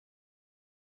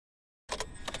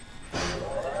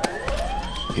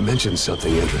He mentioned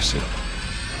something interesting.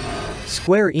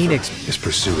 Square Enix Is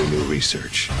pursuing new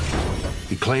research.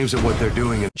 He claims that what they're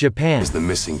doing in Japan. is the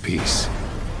missing piece.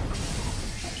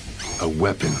 A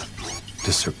weapon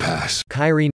to surpass.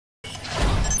 Kairi.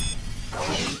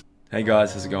 Hey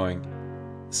guys, how's it going?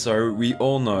 So we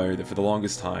all know that for the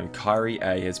longest time,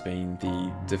 KHIII has been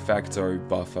the de facto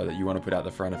buffer that you want to put out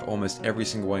the front of almost every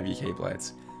single one of your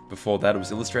Keyblades. Before that it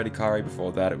was Illustrated KHIII,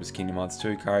 before that it was Kingdom Hearts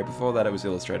 2 KHIII, before that it was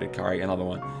Illustrated KHIII, another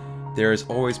one. There has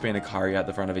always been a KHIII at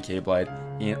the front of a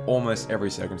Keyblade in almost every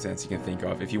circumstance you can think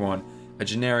of. If you want a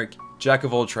generic,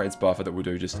 jack-of-all-trades buffer that will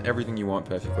do just everything you want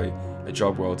perfectly, a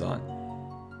job well done.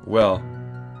 Well,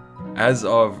 as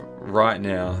of right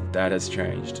now, that has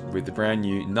changed with the brand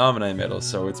new Namine medal,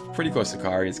 so it's pretty close to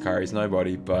Kairi. It's Kairi's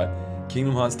nobody, but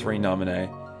Kingdom Hearts 3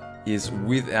 Namine is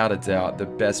without a doubt the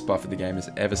best buffer the game has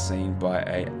ever seen by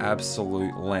an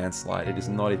absolute landslide. It is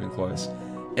not even close.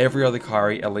 Every other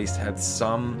Kairi at least had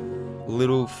some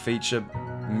little feature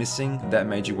missing that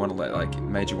made you want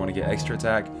to get extra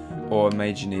attack, or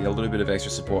made you need a little bit of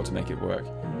extra support to make it work.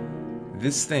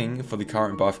 This thing for the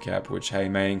current buff cap, which hey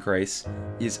may increase,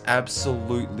 is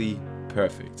absolutely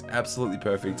perfect. Absolutely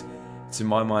perfect. To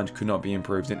my mind, could not be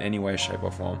improved in any way, shape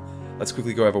or form. Let's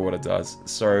quickly go over what it does.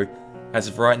 So, as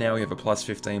of right now, we have a plus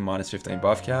 15, minus 15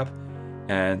 buff cap,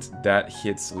 and that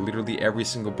hits literally every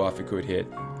single buff it could hit,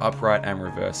 upright and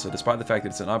reverse. So despite the fact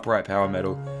that it's an upright power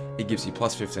medal, it gives you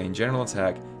plus 15 general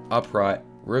attack, upright,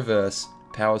 reverse,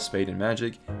 power, speed, and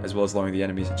magic, as well as lowering the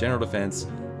enemy's general defense,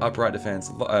 upright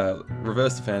defense,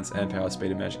 reverse defense, and power,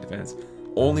 speed, and magic defense.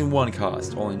 All in one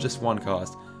cast, all in just one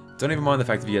cast. Don't even mind the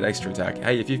fact that you get extra attack.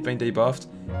 Hey, if you've been debuffed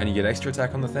and you get extra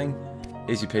attack on the thing,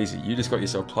 easy peasy. You just got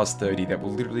yourself plus 30 that will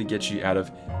literally get you out of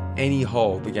any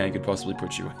hole the game could possibly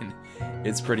put you in.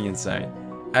 It's pretty insane.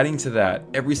 Adding to that,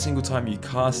 every single time you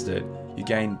cast it, you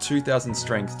gain 2000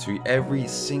 strength to every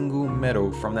single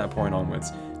medal from that point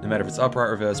onwards, no matter if it's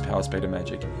upright, reverse, power, speed, or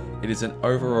magic. It is an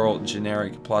overall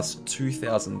generic plus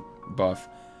 2000 buff.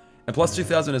 And plus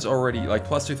 2000 is already,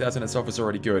 plus 2000 itself is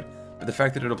already good, but the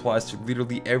fact that it applies to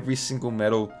literally every single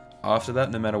medal after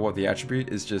that, no matter what the attribute,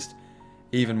 is just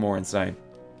even more insane.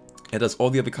 It does all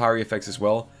the other Kairi effects as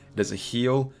well. It does a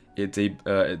heal, it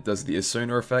does the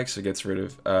Asuna effect, so it gets rid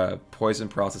of poison,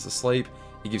 paralysis, or sleep.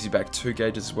 It gives you back 2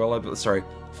 gauges as well,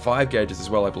 5 gauges as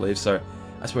well, I believe, so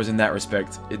I suppose in that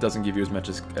respect, it doesn't give you as much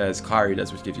as Kairi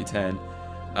does, which gives you 10.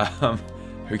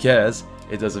 Who cares?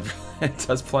 It does it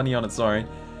does plenty on its own.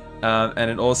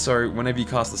 And it also, whenever you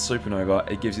cast the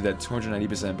Supernova, it gives you that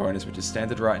 280% bonus, which is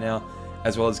standard right now,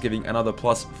 as well as giving another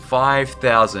plus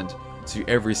 5,000 to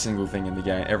every single thing in the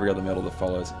game, every other medal that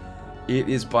follows. It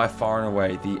is by far and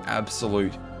away the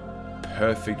absolute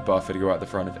perfect buffer to go out the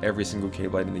front of every single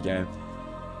Keyblade in the game.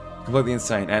 Completely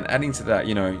insane. And adding to that,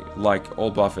 you know, like all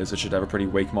buffers, it should have a pretty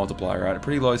weak multiplier, right? A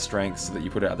pretty low strength so that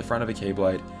you put it at the front of a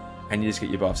Keyblade and you just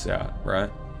get your buffs out, right?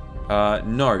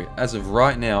 No, as of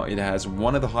right now, it has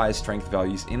one of the highest strength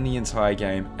values in the entire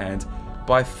game, and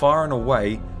by far and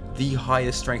away, the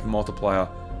highest strength multiplier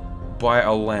by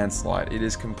a landslide. It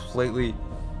is completely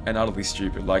and utterly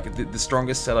stupid. Like, the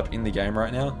strongest setup in the game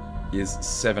right now is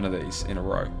 7 of these in a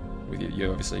row, with you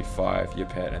obviously 5, your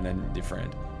pet, and then your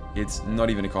friend. It's not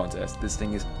even a contest. This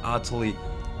thing is utterly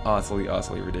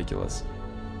ridiculous.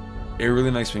 It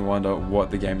really makes me wonder what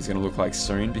the game is going to look like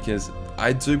soon, because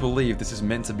I do believe this is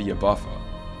meant to be a buffer.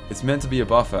 It's meant to be a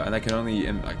buffer, and I can only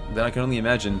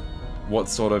imagine what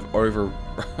sort of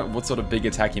big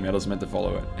attacky medal is meant to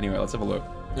follow it. Anyway, let's have a look.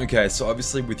 Okay, so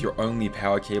obviously with your only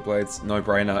power Keyblades, no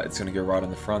brainer, it's going to go right on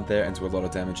the front there and do a lot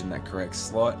of damage in that correct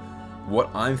slot.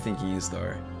 What I'm thinking is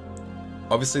though,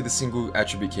 obviously the single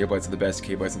attribute Keyblades are the best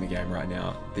Keyblades in the game right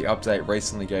now. The update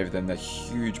recently gave them that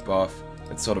huge buff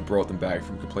that sort of brought them back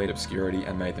from complete obscurity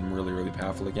and made them really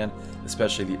powerful again,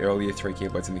 especially the earlier 3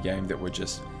 Keyblades in the game that were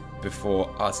just before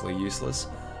utterly useless.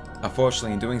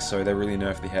 Unfortunately, in doing so, they really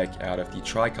nerfed the heck out of the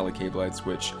tricolor Keyblades,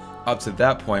 which up to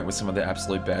that point was some of the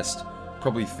absolute best,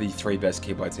 probably the 3 best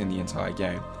Keyblades in the entire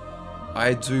game.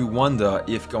 I do wonder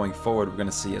if going forward we're going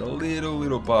to see a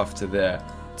little buff to there,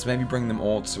 to maybe bring them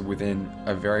all to within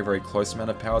a very close amount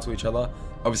of power to each other.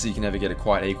 Obviously you can never get it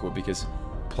quite equal because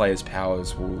players'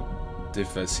 powers will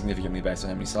differ significantly based on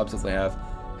how many subsets they have,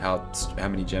 how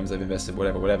many gems they've invested,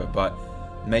 whatever, but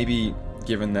maybe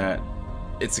given that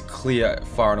it's a clear,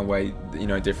 far and away, you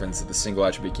know, difference that the single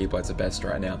attribute Keyblades are best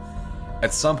right now,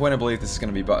 at some point I believe this is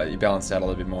going to be balanced out a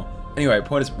little bit more. Anyway,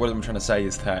 what I'm trying to say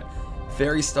is that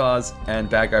Fairy Stars and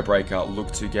Bad Guy Breaker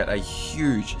look to get a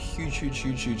huge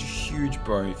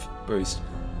boost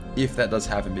if that does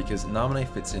happen, because Namine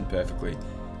fits in perfectly.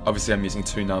 Obviously I'm using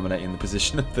 2 Namine in the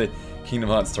position of the Kingdom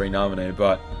Hearts 3 Namine,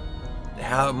 but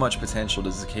how much potential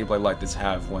does a Keyblade like this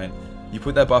have when you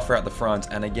put that buffer out the front,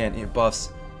 and again, it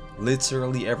buffs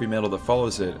literally every metal that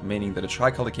follows it, meaning that a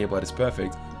tricolor Keyblade is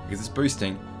perfect because it's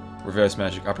boosting reverse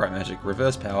magic, upright magic,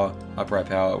 reverse power, upright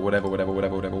power,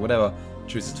 whatever,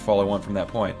 chooses to follow on from that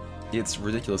point. It's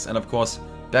ridiculous. And of course,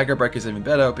 Backer Breaker is even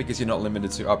better because you're not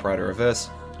limited to upright or reverse.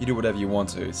 You do whatever you want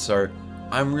to. So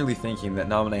I'm really thinking that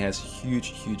Namine has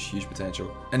huge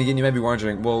potential. And again, you may be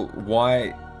wondering, well,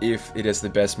 why, if it is the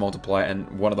best multiplier and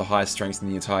one of the highest strengths in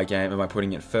the entire game, am I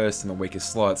putting it first in the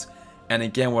weakest slots? And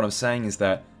again, what I'm saying is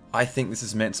that I think this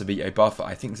is meant to be a buffer.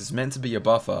 I think this is meant to be a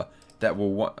buffer that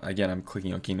will, again, I'm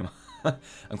clicking on Kingdom.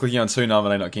 I'm clicking on 2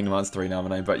 Namine, not Kingdom Hearts 3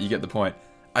 Namine, but you get the point.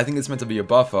 I think it's meant to be a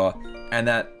buffer, and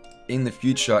that in the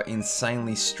future,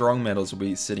 insanely strong metals will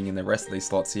be sitting in the rest of these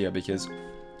slots here, because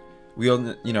we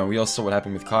all, you know, we all saw what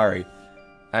happened with Kairi,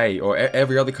 or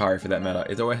every other Kairi for that matter.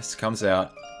 It always comes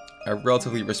out a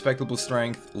relatively respectable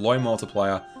strength, low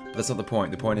multiplier, but that's not the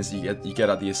point. The point is you get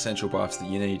out the essential buffs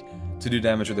that you need to do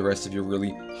damage with the rest of your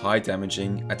really high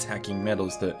damaging attacking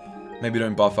metals that maybe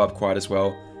don't buff up quite as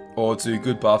well, or do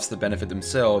good buffs that benefit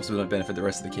themselves but don't benefit the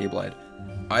rest of the Keyblade.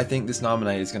 I think this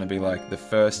Namine is going to be like the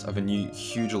first of a new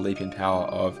huge leap in power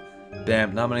of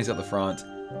bam, Namine's at the front,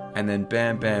 and then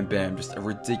bam, just a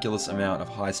ridiculous amount of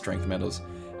high strength metals.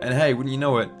 And hey, wouldn't you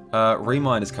know it,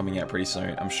 Remind is coming out pretty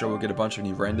soon. I'm sure we'll get a bunch of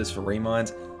new renders for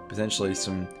Remind, potentially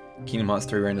some Kingdom Hearts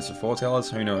 3 renders for Foretellers,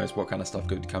 who knows what kind of stuff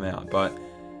could come out, but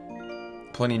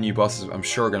plenty of new bosses I'm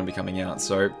sure are going to be coming out,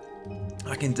 so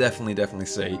I can definitely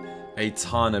see a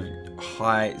ton of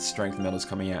high strength metals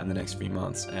coming out in the next few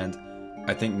months, and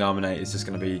I think Namine is just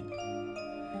going to be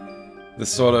the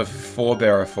sort of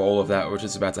forebearer for all of that, which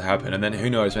is about to happen. And then who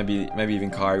knows, maybe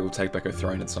even Kairi will take back her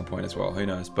throne at some point as well, who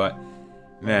knows. But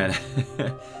man,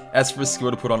 as for a skill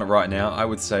to put on it right now, I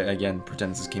would say, again,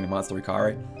 pretend this is Kingdom Hearts 3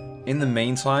 Kairi. In the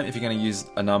meantime, if you're going to use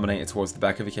a Namine towards the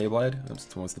back of a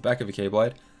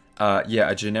Keyblade, yeah,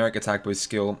 a generic attack boost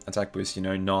skill, attack boost, you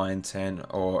know, 9, 10,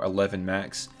 or 11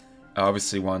 max.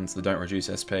 Obviously ones that don't reduce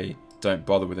SP, don't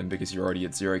bother with them because you're already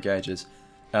at 0 gauges.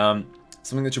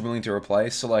 Something that you're willing to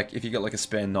replace, so like if you got like a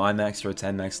spare 9 max or a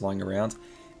 10 max lying around,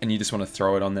 and you just want to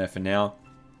throw it on there for now,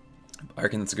 I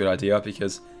reckon that's a good idea,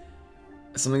 because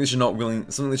something that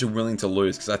you're willing to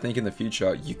lose, because I think in the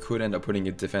future you could end up putting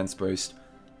a defense boost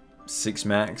 6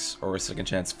 max or a second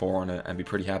chance 4 on it and be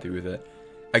pretty happy with it.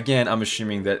 Again, I'm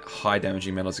assuming that high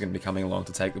damaging metals are going to be coming along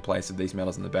to take the place of these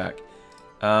metals in the back.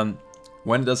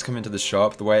 When it does come into the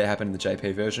shop, the way it happened in the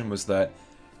JP version was that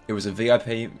it was a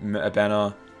VIP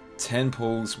banner, 10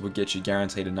 pulls would get you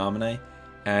guaranteed a Namine,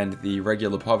 and the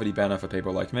regular poverty banner for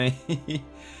people like me,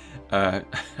 I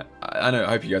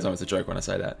hope you guys know it's a joke when I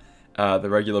say that, the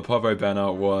regular Povo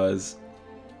banner was,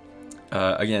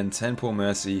 again, 10 pull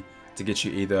Mercy to get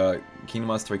you either Kingdom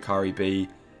Hearts 3 Kairi B,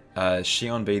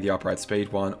 Shion B, the upright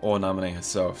speed one, or Namine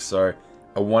herself, so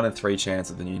a 1 in 3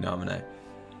 chance of the new Namine.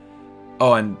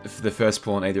 Oh, and the first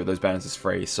pull on either of those banners is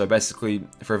free. So basically,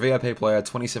 for a VIP player,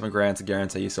 27 grand to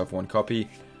guarantee yourself 1 copy.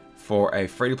 For a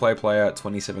free-to-play player,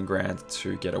 27 grand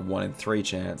to get a 1 in 3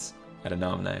 chance at a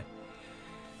Namine.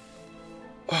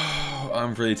 Oh,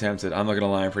 I'm pretty tempted. I'm not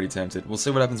gonna lie, I'm pretty tempted. We'll see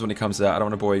what happens when it comes out. I don't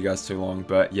want to bore you guys too long,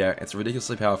 but yeah, it's a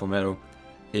ridiculously powerful metal.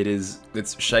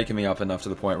 It's shaking me up enough to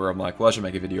the point where I'm like, well, I should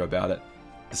make a video about it,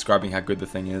 describing how good the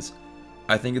thing is.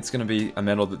 I think it's going to be a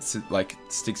metal that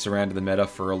sticks around in the meta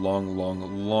for a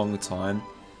long time,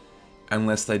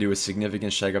 unless they do a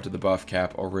significant shake up to the buff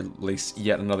cap or release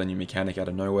yet another new mechanic out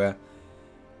of nowhere.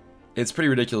 It's pretty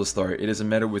ridiculous though. It is a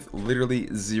metal with literally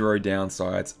 0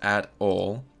 downsides at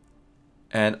all,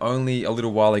 and only a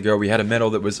little while ago we had a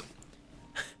metal that was,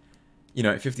 you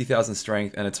know, 50,000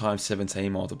 strength and a times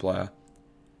 17 multiplier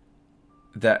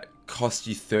that cost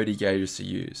you 30 gauges to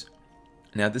use.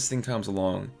 Now this thing comes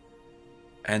along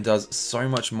and does so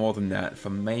much more than that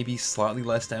for maybe slightly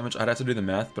less damage. I'd have to do the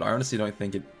math, but I honestly don't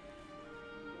think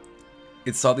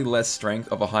it's slightly less strength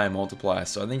of a higher multiplier,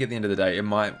 so I think at the end of the day it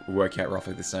might work out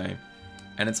roughly the same.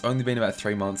 And it's only been about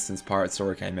 3 months since Pirate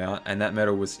Sora came out, and that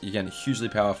metal was, again, hugely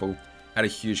powerful at a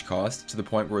huge cost, to the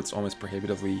point where it's almost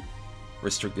prohibitively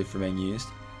restrictive for being used.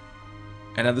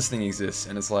 And now this thing exists,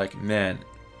 and it's like, man,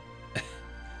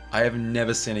 I have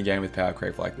never seen a game with power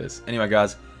creep like this. Anyway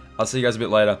guys, I'll see you guys a bit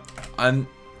later. I'm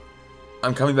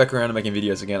coming back around to making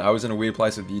videos again. I was in a weird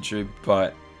place with YouTube,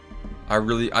 but I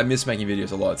miss making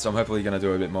videos a lot, so I'm hopefully going to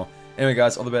do a bit more. Anyway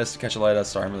guys, all the best. Catch you later.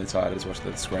 Sorry, I'm really tired. I just watched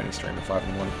the Square Enix stream at 5 in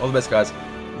the morning. All the best guys.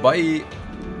 Bye!